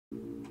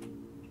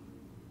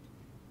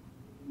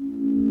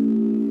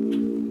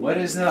What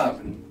is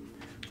up?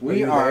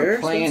 We are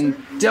playing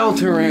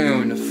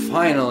Deltarune,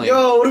 finally.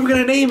 Yo, what are we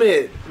gonna name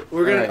it?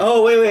 We're gonna. Right.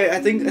 Oh wait.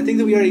 I think that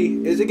we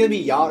already. Is it gonna be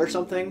Yacht or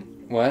something?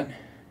 What?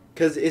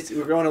 Cause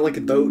we're going to like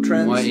a boat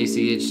trend.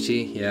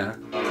 YACHT, yeah.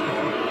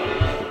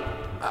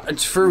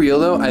 For real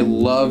though, I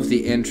love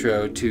the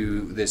intro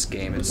to this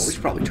game. We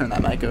should probably turn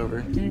that mic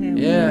over.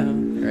 Yeah.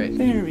 Right.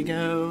 There we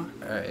go.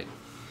 All right.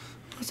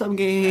 What's up,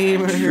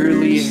 gamers?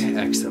 Truly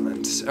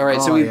excellent. All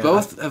right, so we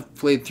both have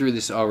played through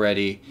this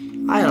already.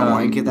 I don't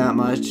like it that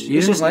much.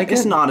 You didn't like it?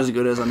 It's not as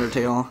good as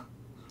Undertale.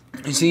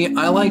 You see,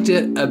 I liked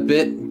it a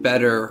bit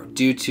better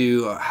due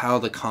to how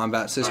the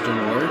combat system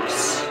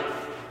works.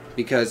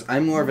 Because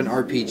I'm more of an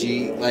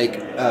RPG, like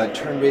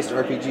turn-based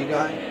RPG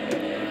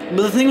guy.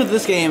 But the thing with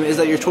this game is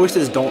that your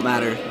choices don't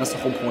matter. That's the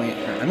whole point.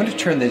 I'm going to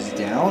turn this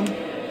down.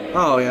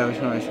 Oh yeah, I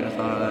should have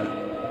thought of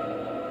that.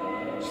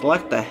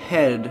 Select the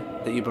head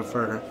that you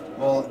prefer.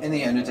 Well, in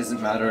the end, it doesn't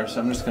matter,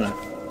 so I'm just gonna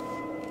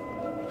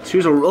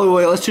choose a. Oh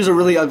wait, let's choose a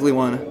really ugly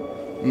one.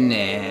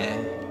 Nah.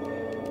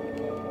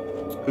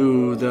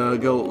 Ooh, the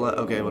goat.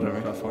 Okay, whatever.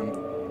 Rough one.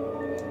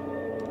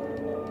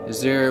 Is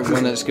there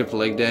one that skipped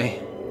leg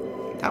day?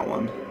 That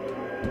one.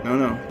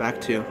 No, back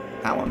to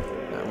that one.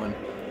 That one.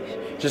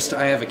 Just,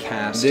 I have a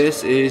cast.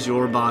 This is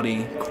your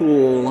body.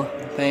 Cool.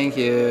 Thank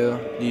you.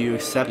 Do you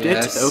accept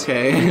Yes. it?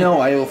 Okay. No,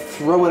 I will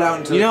throw it out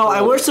into You know, I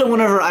wish that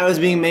whenever I was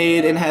being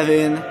made in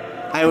heaven,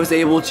 I was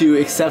able to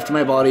accept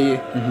my body,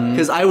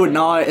 because I would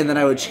not, and then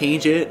I would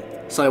change it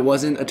so I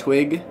wasn't a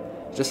twig,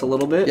 just a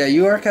little bit. Yeah,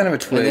 you are kind of a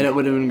twig. And then it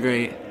would have been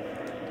great.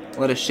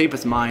 Let us shape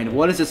its mind.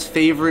 What is its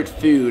favorite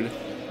food?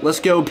 Let's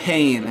go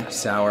pain.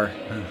 Sour.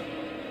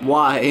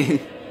 Why?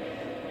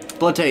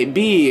 Blood type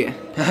B.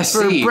 For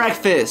C.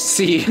 breakfast.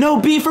 C. No,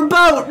 B for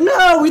boat.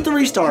 No, we have to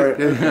restart.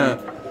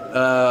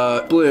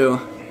 Blue.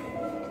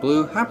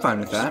 Blue? I'm fine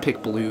with that. Just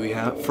pick blue,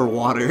 yeah. For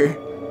water.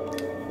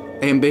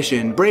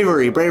 Ambition.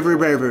 Bravery.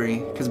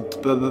 Because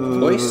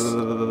Voice?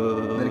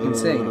 That it can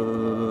sing.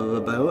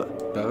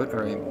 Boat? Boat?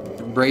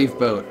 Alright. Brave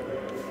boat.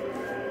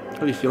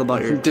 How do you feel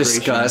about your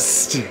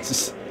disgust?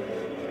 Just,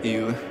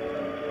 ew.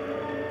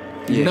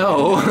 Yeah.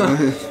 No.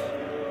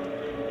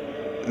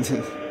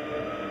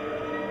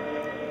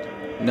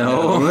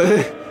 No.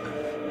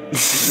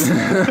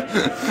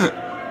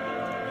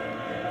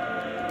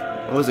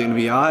 What was it gonna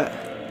be? Yacht?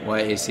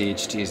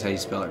 YACHT is how you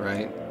spell it,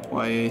 right?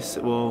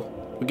 Well,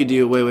 we could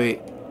do.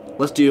 Wait.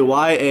 Let's do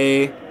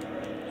YA.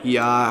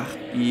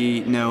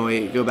 No,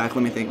 wait. Go back.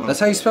 Let me think. That's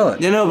how you spell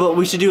it. No, but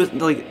we should do it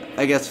like.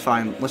 I guess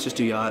fine. Let's just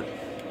do Yacht,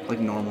 like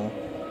normal.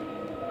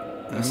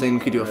 I was saying we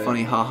could do a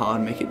funny haha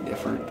and make it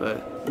different,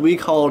 but we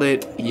called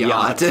it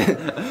Yacht.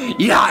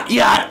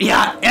 Yacht.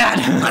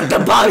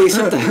 The bodies.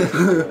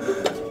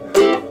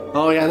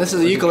 Oh yeah, this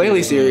is a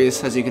ukulele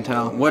series, as you can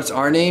tell. What's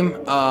our name?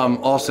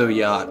 Also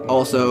Yacht.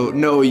 Also,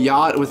 no,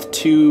 Yacht with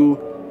two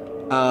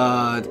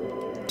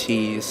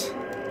T's.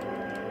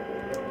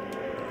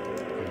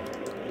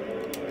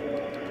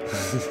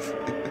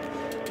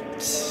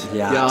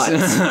 Yacht.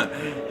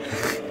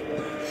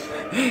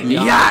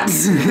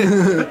 Yachts.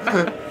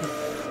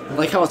 I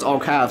like how it's all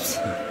caps.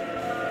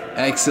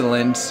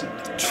 Excellent.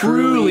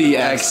 Truly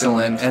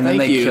excellent. And then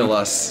Thank they you. kill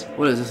us.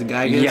 What is this, a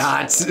Gygus?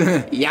 Yacht.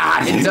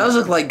 Yacht. It does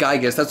look like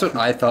Gygus. That's what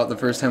I thought the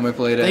first time I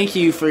played it. Thank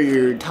you for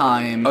your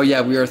time. Oh yeah,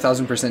 we are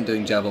 1000%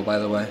 doing Javel, by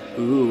the way.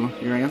 Ooh,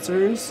 your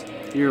answers?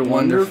 You're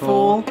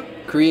wonderful.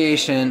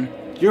 Creation.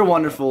 You're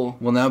wonderful.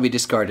 Will now be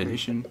discarded.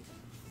 Creation.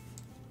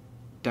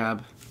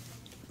 Dab.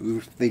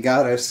 Oof, they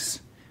got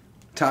us.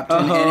 Top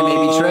 10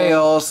 anime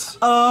betrayals.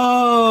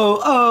 Oh.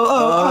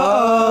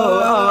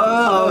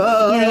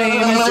 Your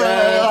name is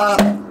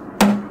Jack.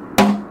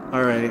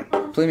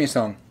 Alright. Play me a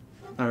song.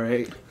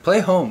 Alright.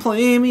 Play Home.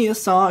 Play me a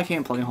song. I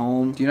can't play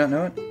home. Do you not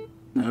know it?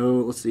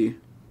 No, let's see.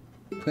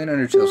 Play an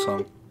Undertale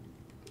song.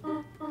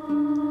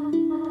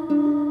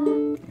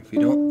 If we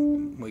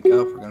don't wake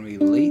up, we're gonna be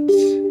late.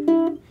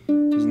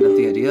 Isn't that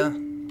the idea?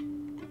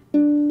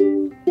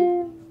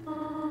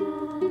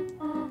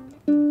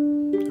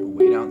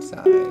 Wait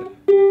outside.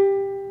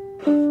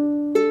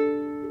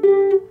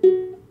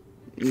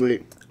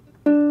 Wait.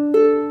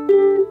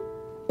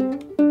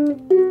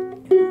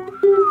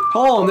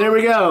 Home, there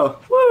we go.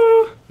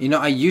 Woo! You know,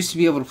 I used to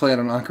be able to play it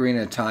on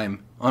Ocarina of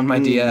Time on my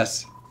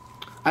DS.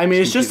 I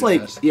mean, it's just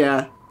like, does.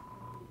 yeah.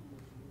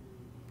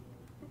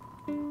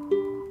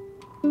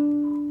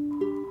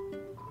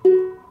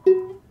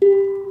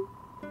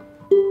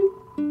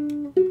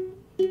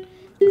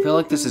 I feel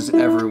like this is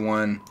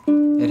everyone.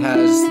 It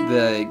has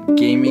the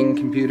gaming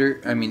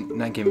computer. I mean,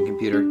 not gaming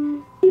computer.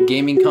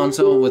 Gaming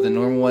console with a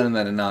normal one and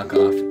then a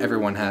knockoff.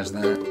 Everyone has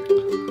that.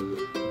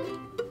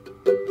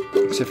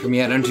 Except for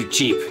me, I don't do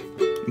cheap.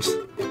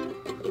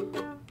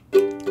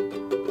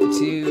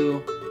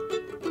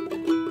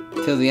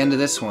 Till the end of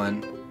this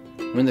one.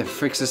 When the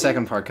frick's the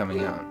second part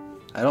coming out?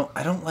 I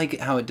don't like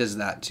how it does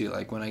that too.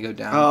 Like when I go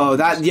down. Oh,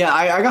 that yeah.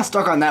 I got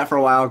stuck on that for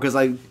a while because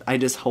I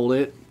just hold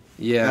it.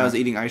 Yeah. I was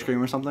eating ice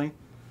cream or something.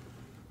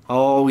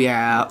 Oh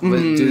yeah.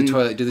 Do the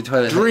toilet. Do the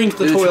toilet. Drink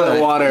the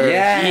toilet water.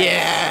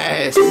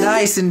 Yes. Yes.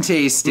 Nice and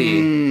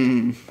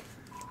tasty.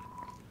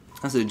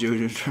 That's a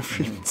JoJo's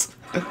reference.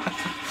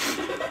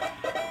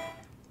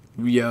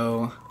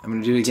 Yo. I'm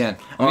gonna do it again.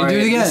 I'm All gonna do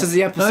right, it again. this is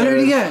the I'm gonna do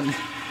it episode. again.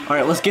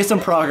 Alright, let's get some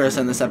progress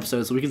in this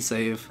episode so we can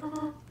save.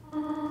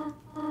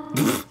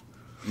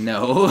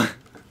 No.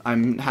 I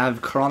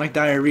have chronic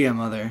diarrhea,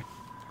 mother.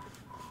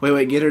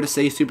 Wait, get her to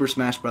say Super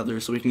Smash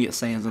Brothers so we can get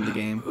Saiyans in the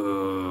game.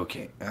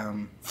 Okay.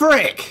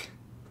 Frick!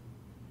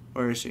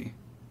 Where is she?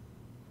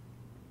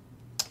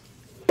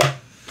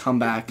 Come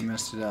back. I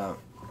messed it up.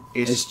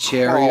 It's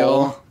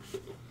Chariel.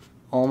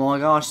 Oh my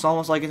gosh, it's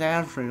almost like an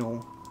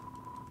Afriel.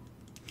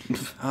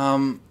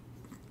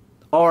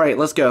 Alright,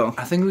 let's go.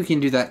 I think we can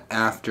do that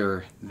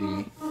after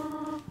the...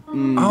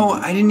 Oh,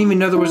 I didn't even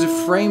know there was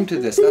a frame to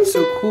this. That's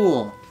so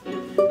cool.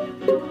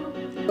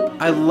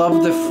 I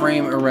love the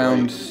frame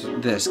around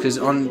this, because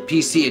on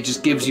PC it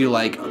just gives you,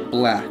 like,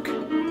 black.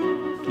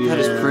 That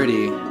is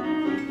pretty.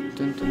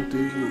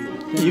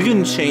 You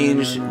can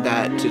change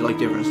that to, like,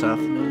 different stuff.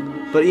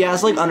 But yeah,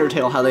 it's like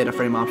Undertale, how they had a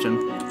frame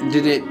option.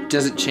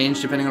 Does it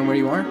change depending on where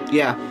you are?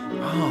 Yeah.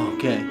 Oh,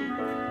 okay.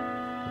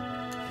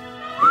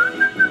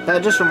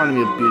 That just reminded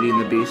me of Beauty and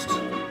the Beast.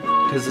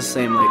 Because the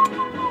same, like,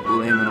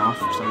 layman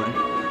off or something.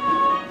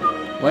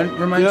 What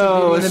reminds you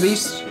of Beauty and the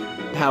Beast?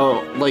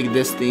 How, like,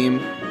 this theme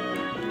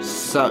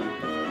suck.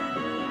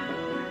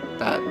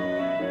 That.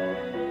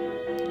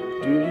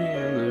 Beauty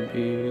and the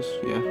Beast,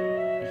 yeah.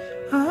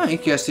 I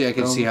guess I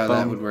can see how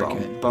that would work.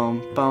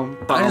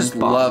 I just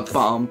love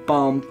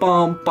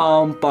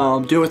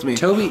Do it with me.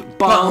 Toby.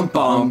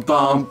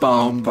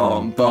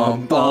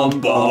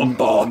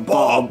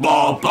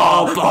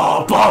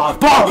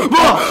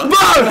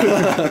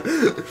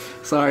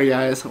 Sorry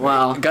guys.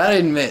 Wow. Gotta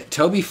admit,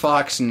 Toby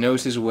Fox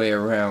knows his way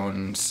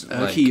around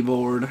A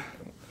keyboard.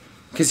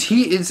 Because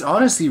he is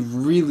honestly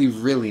really,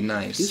 really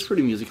nice. He's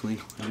pretty musically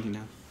inclined, you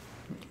know.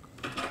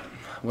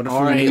 What if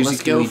Alright, we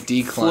let's go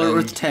musically decline? flirt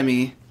with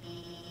Temmie.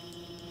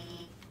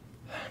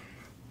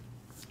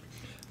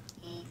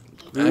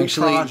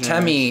 Actually,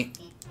 Temmie,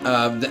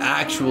 the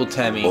actual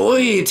Temmie.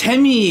 Oi,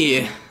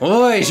 Temmie!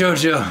 Oi,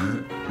 Jojo!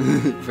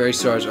 Very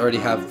stars already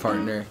have a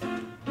partner.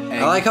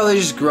 I like how they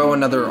just grow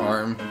another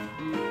arm.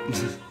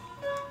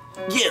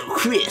 Yo,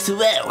 Chris,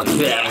 well.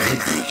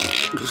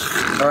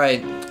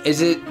 Alright,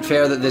 is it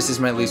fair that this is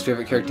my least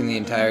favorite character in the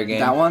entire game?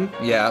 That one?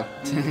 Yeah.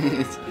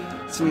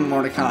 It's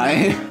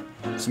Mordecai.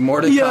 It's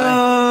Mordecai.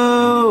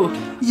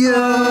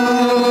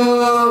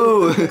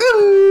 Yo!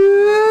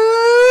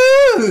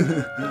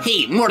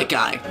 Hey,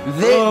 Mordecai.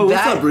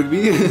 What's up,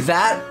 Rigby?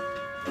 That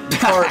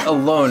part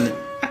alone,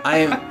 I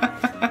am...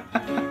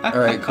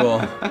 Alright, cool.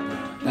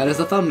 That is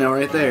the thumbnail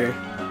right there.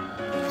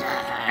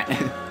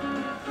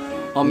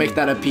 I'll make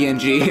that a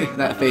PNG,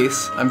 that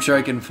face. I'm sure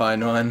I can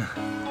find one.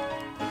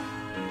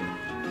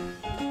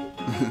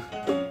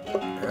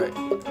 Alright.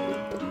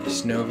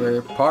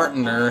 Snover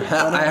partner.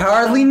 I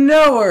hardly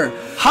know her.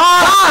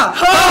 Ha!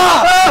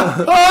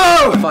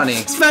 Oh! Funny.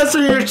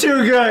 Spencer, you're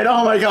too good.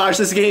 Oh my gosh,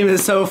 this game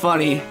is so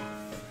funny.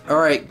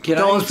 Alright,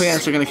 Dolan's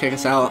parents are gonna kick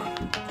us out.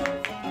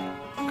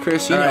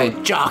 Chris, you know,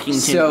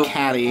 Jockington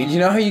Caddy. You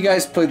know how you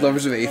guys played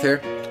Lovers of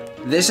Aether?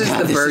 This is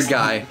the bird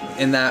guy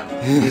in that.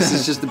 This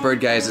is just the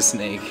bird guy as a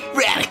snake.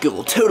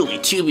 Radical, totally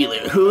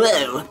tubular.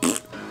 Hello.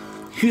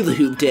 Hula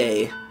hoop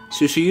day.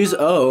 So she used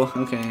O.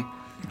 Okay.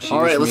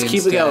 Alright, let's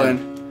keep it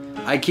going.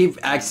 I keep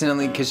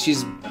accidentally, because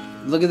she's.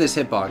 Look at this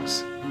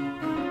hitbox.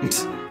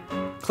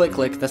 Click,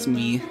 click. That's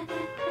me.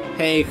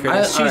 Hey,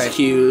 Chris. She's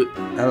cute.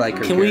 I like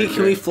her. Can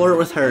we flirt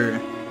with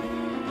her?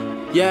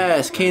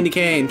 Yes, candy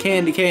cane,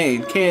 candy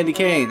cane, candy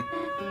cane.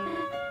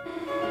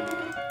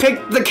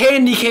 Pick the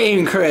candy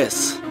cane,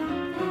 Chris.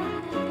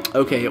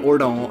 Okay, or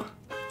don't.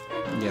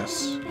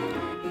 Yes.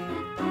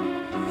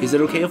 Is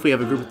it okay if we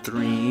have a group of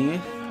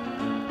 3?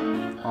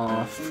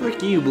 Aw,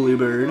 frick you,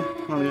 Bluebird. I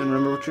don't even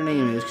remember what your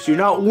name is, because you're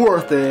not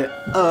worth it.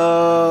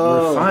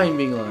 We're fine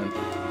being alone.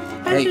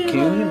 Hey, can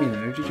you give me an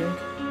energy drink?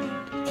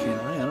 Can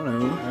I? I don't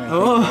know.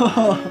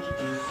 Oh.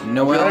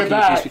 No one right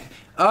back.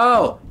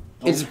 Oh,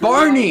 it's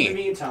Barney. In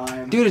the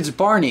meantime, dude, it's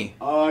Barney.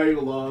 I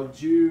love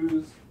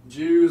Jews.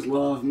 Jews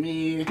love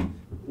me.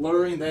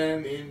 Luring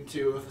them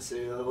into a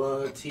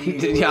facility.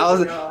 Yeah,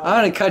 I'm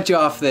gonna cut you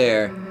off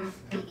there.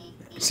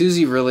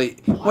 Susie really...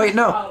 Wait,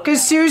 no,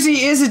 because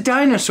Susie is a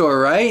dinosaur,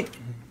 right?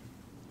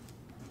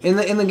 In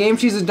the game,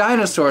 she's a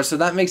dinosaur, so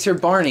that makes her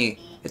Barney.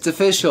 It's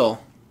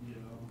official.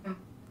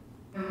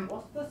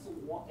 What's this?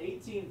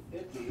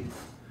 1850.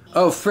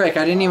 Oh, frick,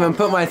 I didn't even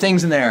put my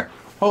things in there.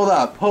 Hold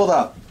up, hold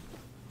up.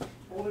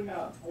 Holding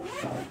up, holding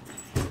up.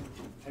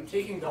 I'm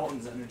taking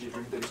Dalton's energy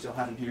drink that we still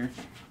had in here.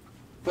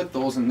 Put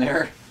those in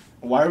there.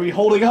 Why are we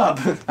holding up?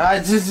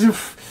 This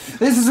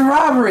is a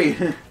robbery.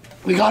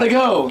 We gotta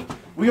go.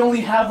 We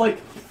only have like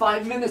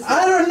 5 minutes.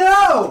 I don't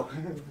know.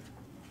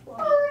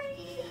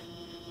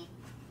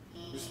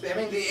 You're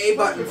spamming the A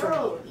button for.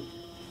 All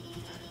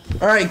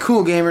right,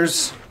 cool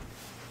gamers.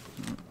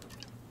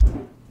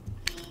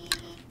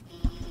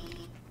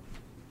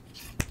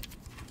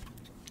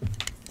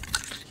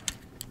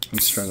 I'm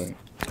struggling.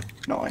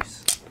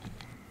 Nice.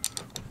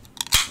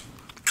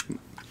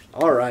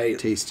 All right.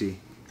 Tasty.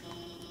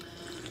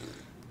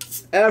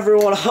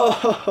 Everyone, ho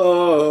ho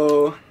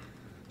ho!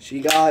 She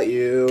got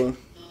you.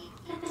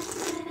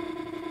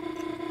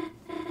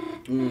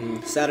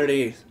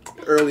 Saturday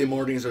early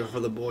mornings are for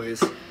the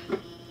boys.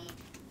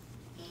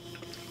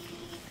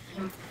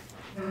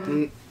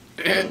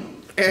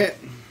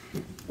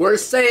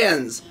 Where's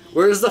Sans?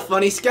 Where's the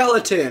funny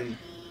skeleton?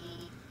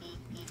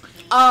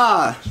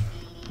 Ah!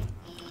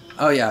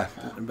 Oh yeah.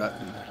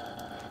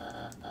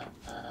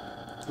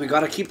 We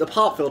gotta keep the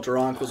pop filter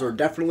on because we're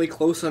definitely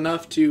close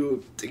enough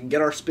to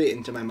get our spit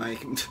into my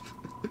mic.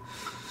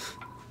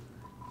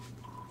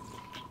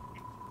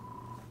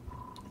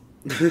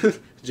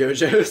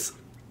 JoJo's.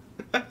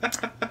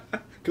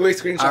 Can we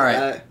screenshot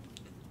that?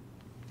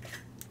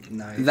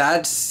 Nice.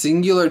 That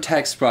singular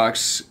text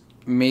box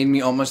made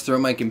me almost throw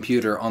my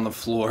computer on the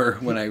floor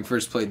when I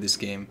first played this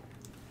game.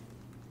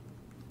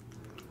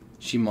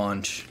 She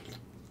munch.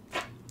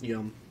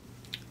 Yum.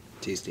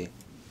 Tasty.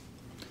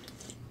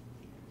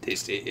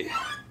 Tasty.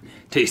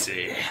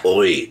 Tasty.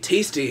 Oi,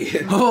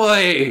 tasty.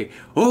 Oi!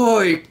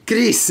 Oi,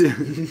 Chris!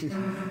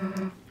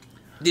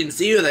 Didn't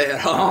see you there.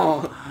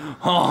 Oh.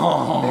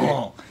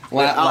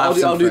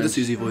 I'll do the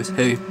Susie voice.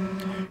 Hey,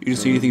 you didn't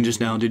see anything just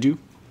now, did you?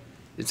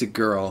 It's a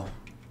girl.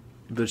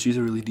 But she's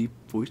a really deep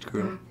voiced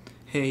girl.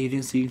 Hey, you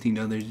didn't see anything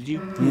down there, did you?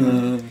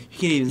 You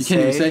can't even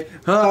say.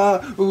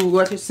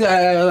 What you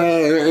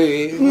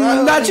say?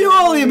 Not you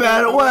only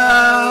man.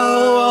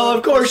 Well,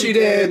 of course you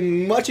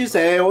did. What you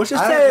say? What you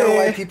say? I don't know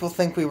why people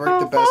think we work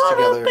the best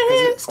together.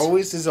 Because it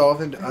always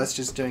dissolves into us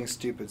just doing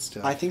stupid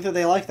stuff. I think that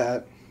they like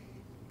that.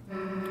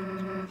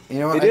 You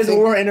know what? It is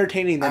more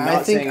entertaining than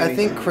not saying anything. I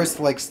think Chris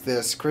likes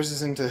this. Chris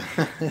is into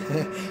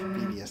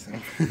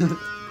BDSM.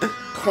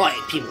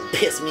 Quiet people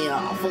piss me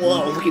off.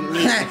 Whoa, look at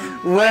me.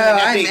 Well,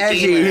 I'm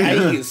edgy. I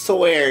use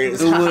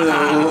swears.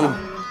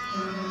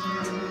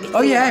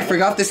 Oh yeah, I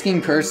forgot this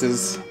game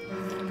curses.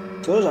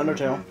 So does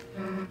Undertale.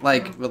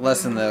 Like, but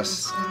less than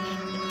this.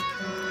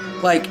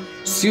 Like,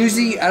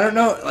 Susie, I don't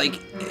know,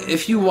 like,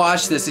 if you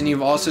watch this and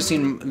you've also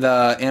seen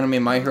the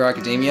anime My Hero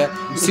Academia,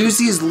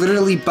 Susie is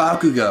literally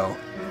Bakugo.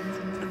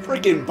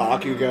 Freaking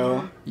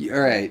Bakugo.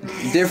 Alright,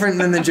 different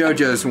than the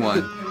JoJo's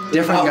one.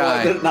 Different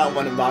guy. There's not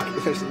one in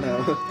Bakugo,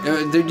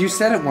 no. You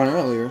said it one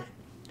earlier,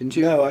 didn't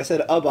you? No, I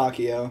said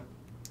Abakio.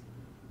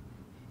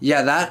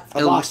 Yeah, that...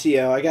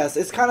 Abasio, I guess.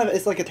 It's kind of,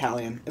 it's like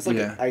Italian. It's like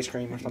ice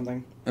cream or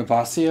something.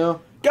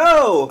 Abasio?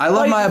 Go! I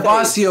love my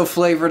Abasio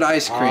flavored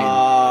ice cream.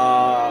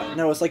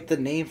 No, it's like the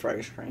name for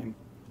ice cream.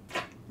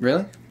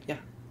 Really? Yeah.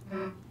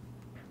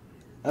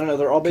 I don't know,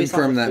 they're all based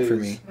Confirm on that for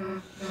me.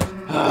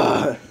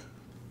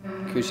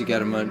 Because you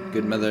got a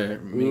good mother.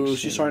 Ooh,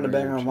 she's trying to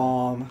bang her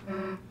mom.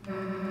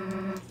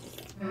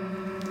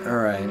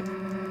 Alright.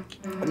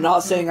 I'm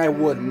not saying I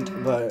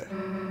wouldn't, but...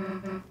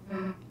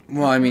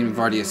 Well, I mean, we've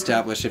already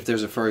established if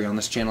there's a furry on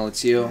this channel,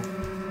 it's you.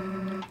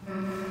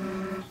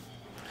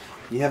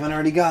 You haven't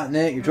already gotten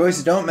it. Your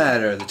choices don't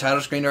matter. The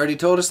title screen already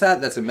told us that.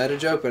 That's a meta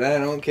joke, but I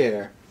don't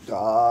care.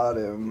 Got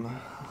him.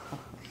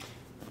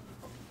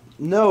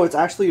 No, it's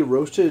actually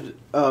roasted,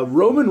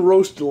 Roman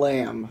roast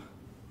lamb.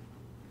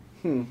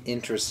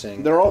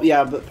 Interesting. They're all,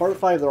 yeah, but part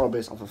 5, they're all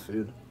based off of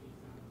food.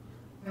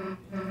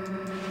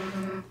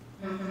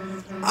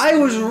 I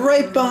was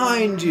right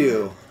behind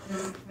you.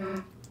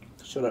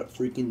 Shut up,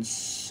 freaking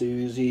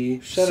Susie.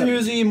 Shut up,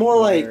 Susie, more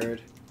nerd.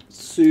 like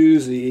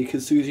Susie,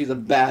 because Susie's a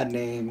bad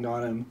name,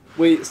 got him.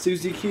 Wait,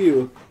 Susie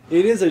Q.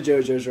 It is a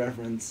JoJo's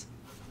reference.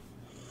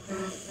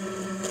 It's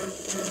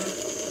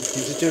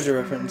a JoJo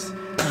reference.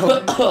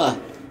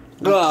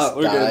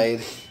 We're died.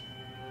 good.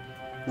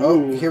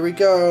 Oh, here we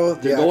go.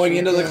 They're going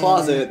into the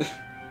closet.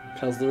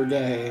 Because they're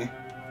gay.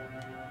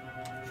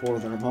 For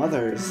their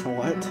mothers.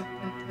 What?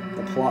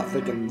 The plot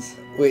thickens.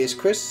 Wait, is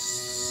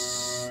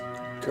Chris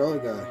girl or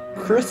guy?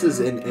 Chris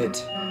is in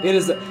it. It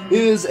is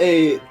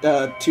a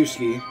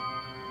Tushki.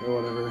 Or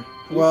whatever.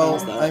 Well,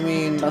 I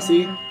mean...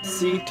 Tussie?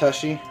 See?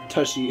 Tushy.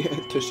 Tushy.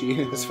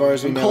 Tushy. As far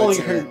as we know, calling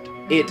it's her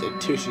it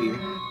Tushy.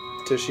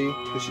 Tushy?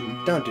 Tushy.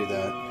 Don't do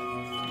that.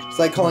 It's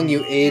like calling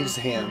you AIDS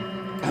ham.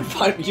 I'm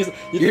fine. You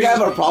think I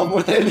have a problem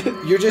with it?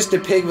 You're just a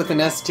pig with an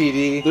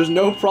STD. There's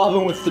no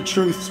problem with the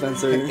truth,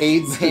 Spencer. An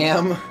AIDS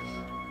ham.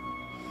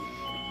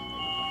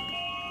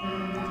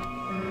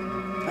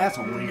 That's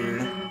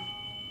weird.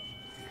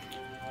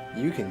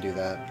 You can do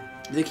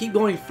that. They keep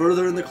going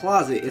further in the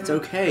closet. It's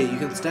okay. You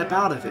can step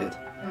out of it.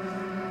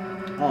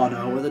 Oh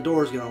no, where the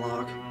door's gonna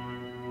lock.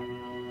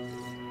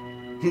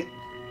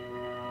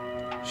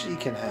 She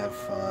can have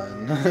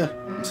fun.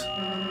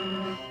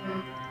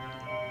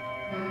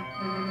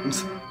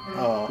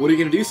 Oh. What are you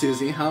gonna do,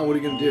 Susie? Huh? What are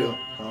you gonna do?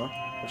 Huh?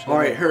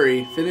 Alright,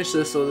 hurry. Finish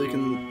this so they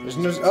can... There's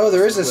no... Oh,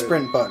 there is a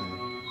sprint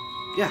button.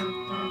 Yeah.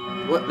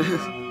 What?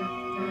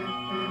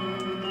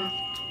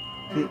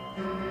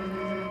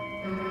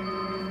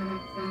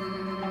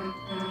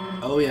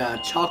 Oh yeah,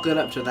 chocolate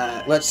up to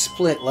that. Let's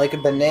split like a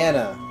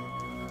banana.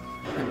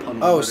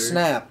 Oh,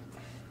 snap.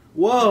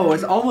 Whoa,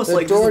 it's almost The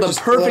like door this is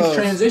just the perfect closed.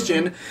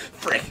 transition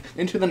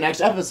into the next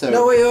episode.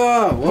 No, wait,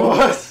 whoa.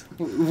 What?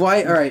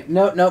 Why? All right.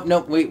 No.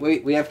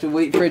 Wait. We have to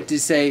wait for it to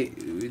say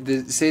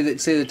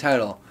the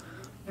title.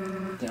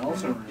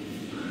 Deltarune.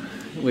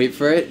 Wait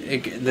for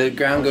it. The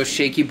ground goes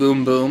shaky,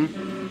 boom,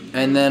 boom,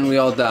 and then we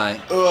all die.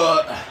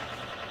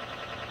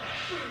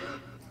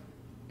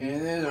 It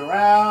is a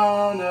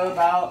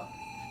roundabout.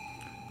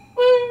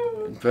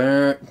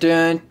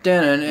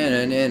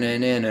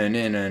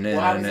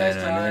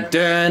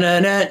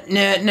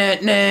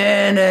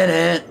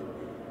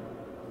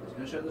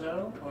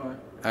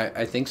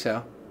 I think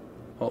so.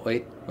 Oh,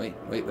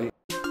 wait.